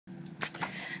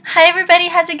Hi everybody,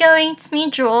 how's it going? It's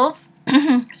me, Jules.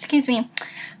 Excuse me.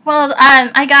 Well,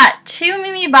 I got two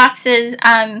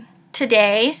Memeboxes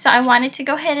today, so I wanted to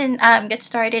go ahead and get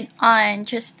started on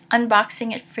just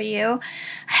unboxing it for you.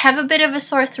 I have a bit of a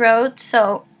sore throat,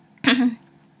 so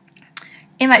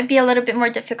it might be a little bit more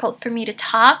difficult for me to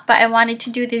talk, but I wanted to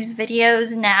do these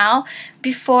videos now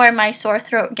before my sore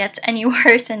throat gets any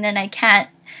worse and then I can't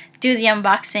do the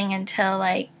unboxing until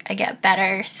like I get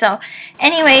better. So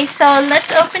anyway, so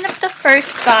let's open up the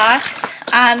first box.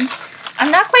 I'm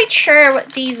not quite sure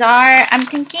what these are. I'm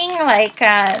thinking like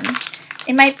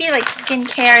it might be like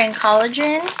skincare and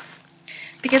collagen,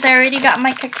 because I already got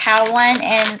my cacao one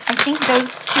and I think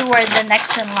those two are the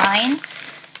next in line.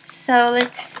 So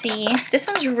let's see. This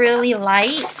one's really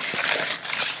light.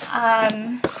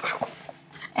 And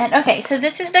okay, so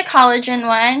this is the collagen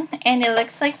one and it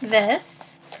looks like this.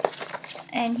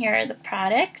 And here are the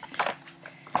products.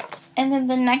 And then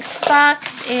the next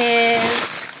box is,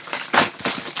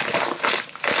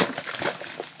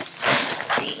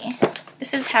 let's see,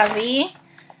 this is heavy.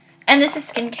 And this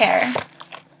is skincare.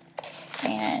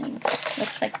 And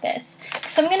looks like this.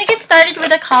 So I'm going to get started with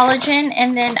the collagen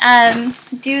and then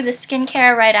do the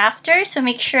skincare right after. So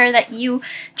make sure that you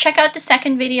check out the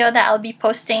second video that I'll be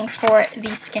posting for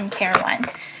the skincare one.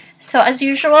 So as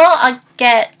usual, I'll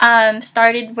get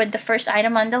started with the first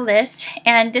item on the list.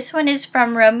 And this one is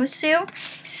from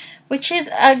Memebox, which is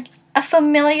a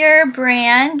familiar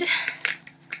brand.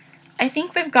 I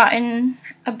think we've gotten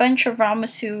a bunch of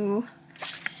Memebox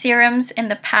serums in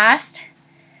the past.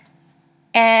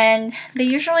 And they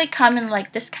usually come in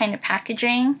like this kind of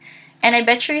packaging. And I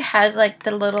bet you it has like the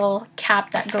little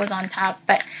cap that goes on top.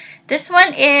 But this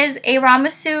one is a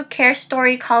Memebox Care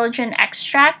Story Collagen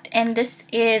Extract. And this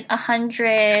is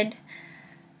 100...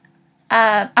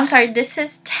 I'm sorry, this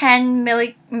is 10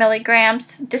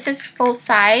 milligrams. This is full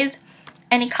size.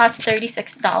 And it costs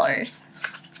 $36.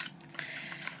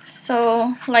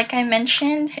 So, like I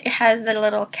mentioned, it has the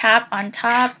little cap on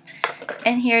top.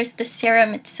 And here's the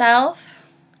serum itself.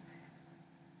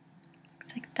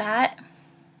 Looks like that.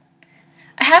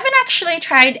 I haven't actually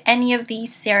tried any of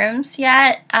these serums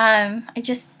yet. I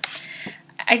guess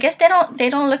they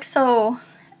don't look so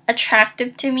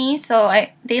attractive to me. So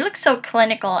they look so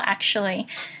clinical actually.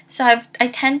 So I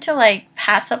tend to like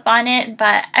pass up on it,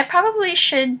 but I probably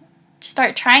should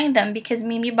start trying them because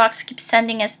Memebox keeps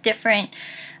sending us different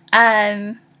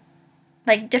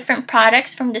different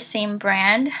products from the same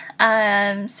brand.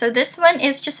 So this one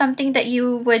is just something that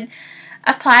you would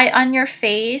apply on your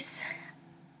face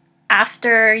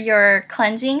after your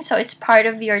cleansing, so it's part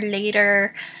of your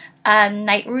later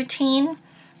night routine.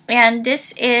 And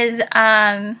this is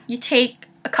you take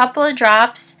a couple of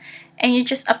drops and you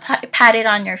just pat it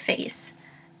on your face.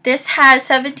 This has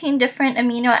 17 different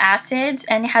amino acids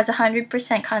and it has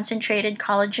 100% concentrated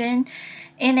collagen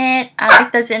in it.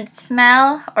 It doesn't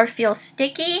smell or feel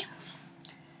sticky.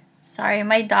 Sorry,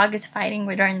 my dog is fighting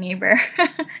with our neighbor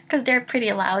because they're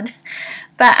pretty loud.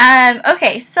 But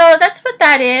okay, so that's what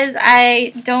that is.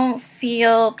 I don't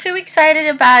feel too excited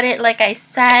about it, like I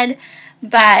said,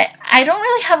 but I don't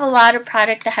really have a lot of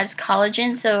product that has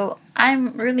collagen, so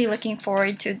I'm really looking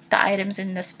forward to the items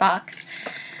in this box.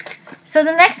 So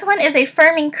the next one is a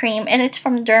firming cream, and it's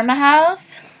from Derma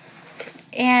House,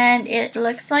 and it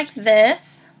looks like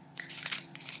this.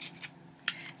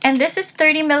 And this is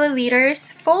 30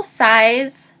 milliliters, full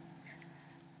size,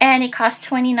 and it costs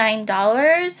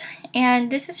 $29.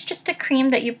 And this is just a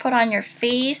cream that you put on your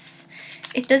face.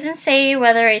 It doesn't say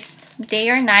whether it's day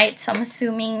or night, so I'm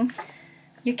assuming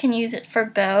you can use it for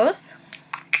both.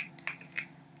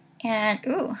 And,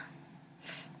 ooh,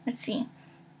 let's see.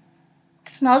 It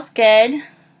smells good.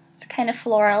 It's kind of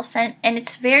floral scent, and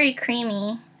it's very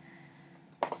creamy.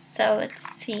 So let's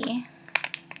see.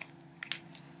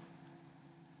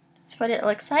 That's what it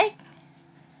looks like.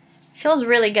 Feels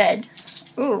really good.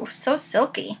 Ooh, so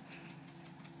silky.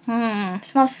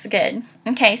 Smells good.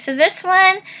 Okay, so this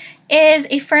one is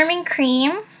a firming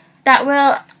cream that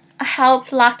will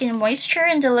help lock in moisture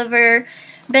and deliver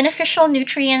beneficial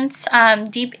nutrients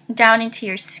deep down into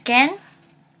your skin.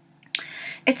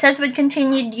 It says with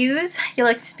continued use, you'll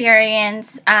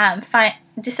experience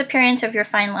disappearance of your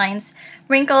fine lines,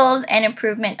 wrinkles, and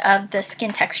improvement of the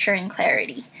skin texture and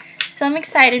clarity. So I'm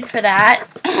excited for that.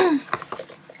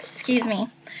 Excuse me.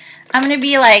 I'm going to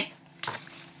be like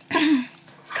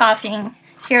coughing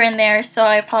here and there, so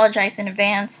I apologize in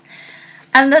advance.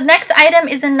 The next item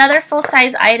is another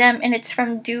full-size item, and it's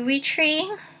from Dewy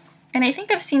Tree, and I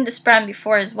think I've seen this brand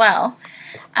before as well.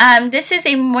 This is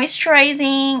a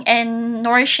moisturizing and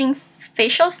nourishing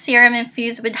facial serum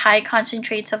infused with high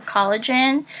concentrates of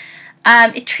collagen.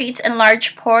 It treats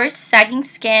enlarged pores, sagging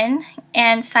skin,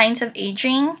 and signs of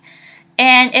aging.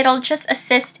 And it'll just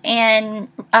assist in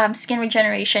skin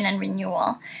regeneration and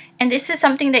renewal. And this is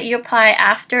something that you apply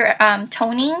after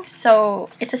toning. So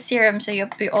it's a serum, so you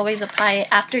always apply it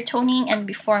after toning and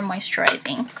before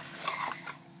moisturizing.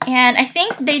 And I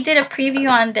think they did a preview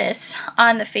on this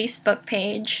on the Facebook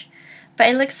page. But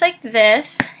it looks like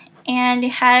this. And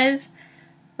it has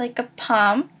like a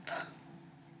pump.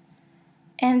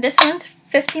 And this one's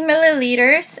 50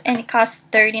 milliliters and it costs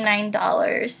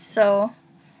 $39. So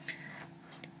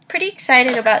pretty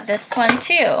excited about this one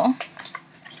too.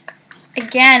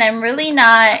 Again, I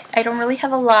don't really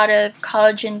have a lot of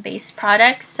collagen-based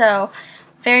products, so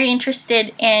very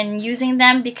interested in using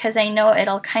them because I know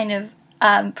it'll kind of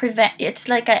prevent, it's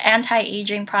like an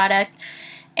anti-aging product,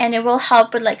 and it will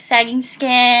help with like sagging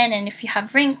skin, and if you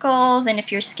have wrinkles, and if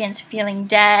your skin's feeling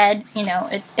dead, you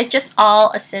know, it just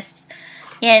all assists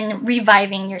in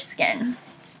reviving your skin.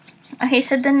 Okay,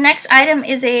 so the next item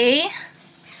is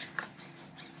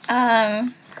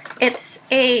it's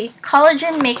a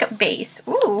collagen makeup base.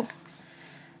 Ooh,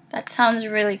 that sounds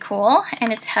really cool.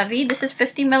 And it's heavy. This is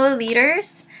 50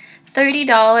 milliliters,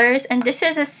 $30. And this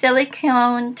is a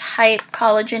silicone type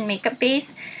collagen makeup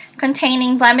base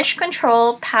containing blemish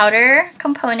control powder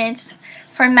components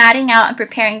for matting out and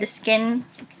preparing the skin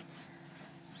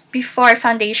before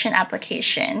foundation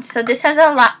application. So this has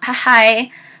a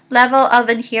high level of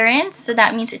adherence. So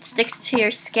that means it sticks to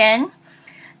your skin.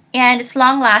 And it's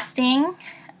long lasting.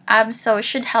 So it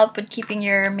should help with keeping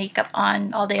your makeup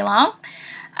on all day long.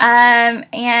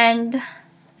 And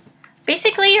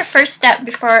basically your first step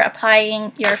before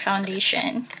applying your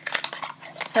foundation.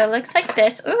 So it looks like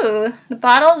this. Ooh, the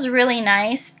bottle is really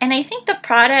nice. And I think the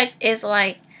product is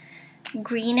like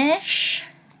greenish,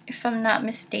 if I'm not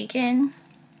mistaken.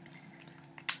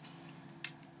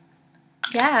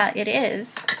 Yeah, it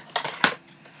is.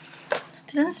 It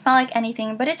doesn't smell like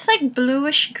anything, but it's like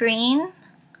bluish green.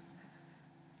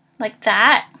 Like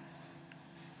that.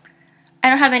 I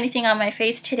don't have anything on my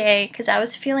face today because I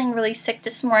was feeling really sick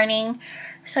this morning,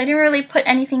 so I didn't really put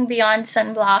anything beyond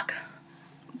sunblock.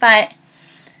 But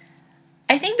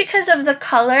I think because of the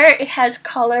color, it has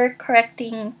color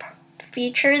correcting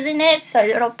features in it, so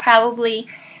it'll probably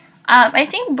I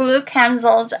think blue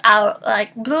cancels out,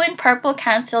 like blue and purple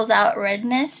cancels out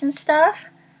redness and stuff.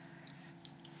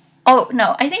 Oh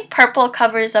no, I think purple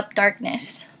covers up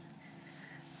darkness.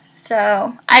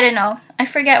 So, I don't know. I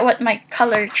forget what my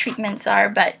color treatments are,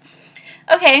 but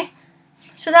okay.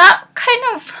 So that kind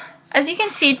of, as you can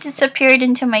see, it disappeared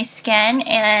into my skin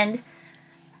and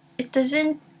it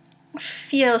doesn't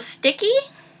feel sticky.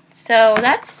 So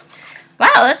that's, wow,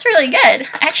 that's really good.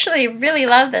 I actually really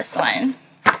love this one.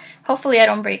 Hopefully I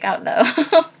don't break out though.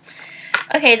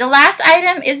 Okay, the last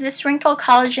item is this wrinkle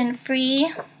collagen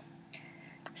free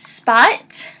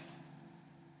spot.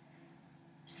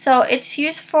 So it's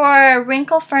used for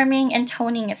wrinkle firming and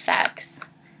toning effects.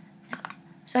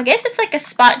 So I guess it's like a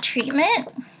spot treatment.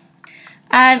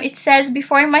 It says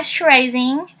before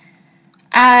moisturizing,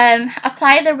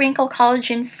 apply the wrinkle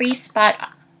collagen free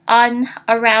spot on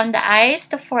around the eyes,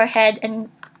 the forehead,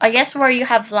 and I guess where you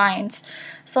have lines.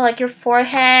 So like your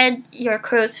forehead, your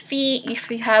crow's feet, if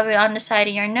you have it on the side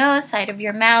of your nose, side of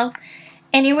your mouth,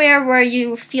 anywhere where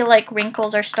you feel like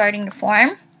wrinkles are starting to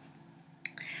form.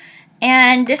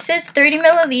 And this is 30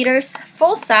 milliliters,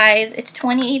 full size. It's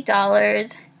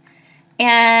 $28.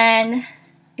 And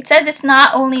it says it's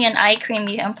not only an eye cream,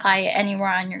 you can apply it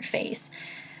anywhere on your face.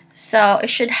 So it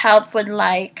should help with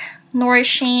like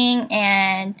nourishing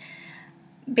and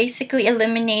basically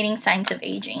eliminating signs of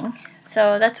aging.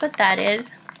 So that's what that is.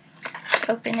 Let's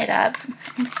open it up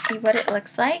and see what it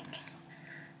looks like.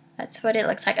 That's what it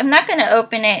looks like. I'm not going to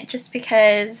open it just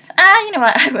because, you know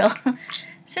what, I will.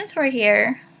 Since we're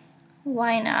here.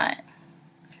 Why not?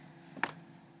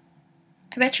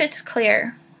 I bet you it's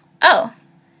clear. Oh,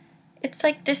 it's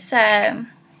like this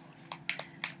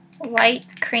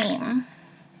white cream.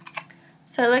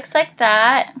 So it looks like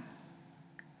that.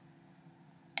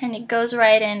 And it goes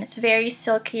right in. It's very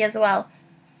silky as well.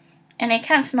 And I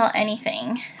can't smell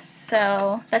anything.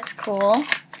 So that's cool.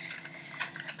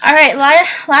 Alright,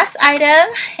 last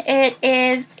item. It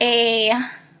is a...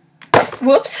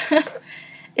 Whoops.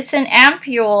 It's an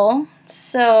ampule,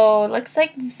 so it looks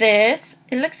like this.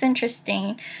 It looks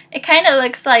interesting. It kind of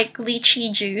looks like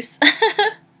lychee juice.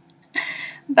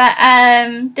 But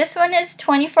this one is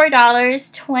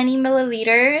 $24, 20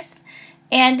 milliliters.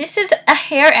 And this is a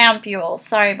hair ampule.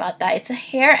 Sorry about that. It's a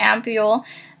hair ampule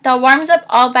that warms up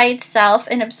all by itself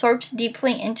and absorbs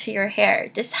deeply into your hair.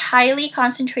 This highly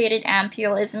concentrated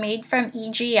ampule is made from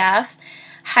EGF,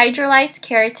 hydrolyzed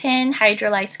keratin,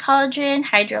 hydrolyzed collagen,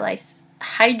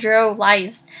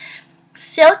 hydrolyzed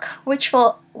silk, which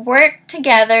will work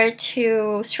together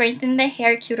to strengthen the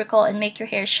hair cuticle and make your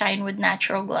hair shine with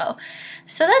natural glow.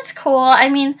 So that's cool. I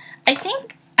mean,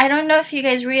 I don't know if you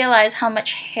guys realize how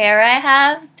much hair I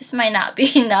have. This might not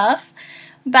be enough,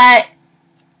 but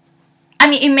I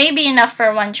mean, it may be enough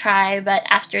for one try, but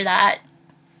after that,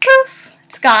 poof,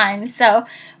 it's gone. So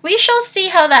we shall see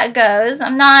how that goes.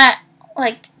 I'm not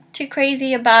like too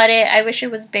crazy about it. I wish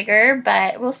it was bigger,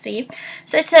 but we'll see.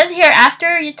 So it says here,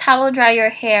 after you towel dry your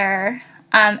hair,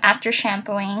 after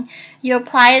shampooing, you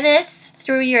apply this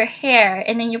through your hair,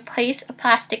 and then you place a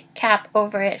plastic cap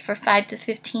over it for 5 to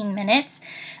 15 minutes,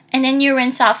 and then you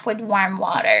rinse off with warm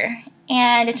water.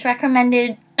 And it's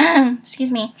recommended,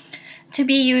 excuse me, to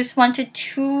be used 1 to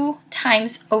 2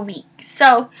 times a week.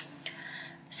 So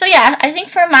yeah, I think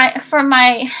for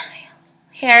my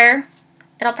hair,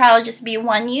 it'll probably just be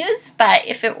one use, but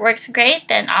if it works great,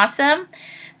 then awesome.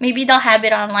 Maybe they'll have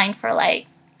it online for like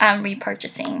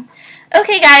repurchasing.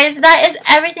 Okay guys, that is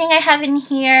everything I have in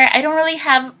here. I don't really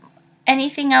have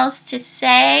anything else to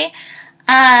say.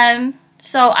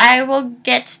 So I will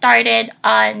get started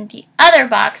on the other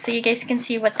box so you guys can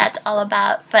see what that's all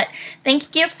about. But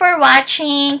thank you for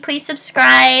watching. Please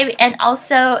subscribe, and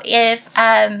also if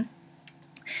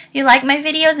you like my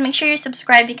videos, make sure you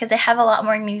subscribe because I have a lot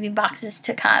more Memeboxes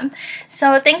to come.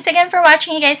 So thanks again for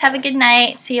watching, you guys. Have a good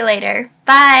night. See you later.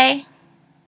 Bye.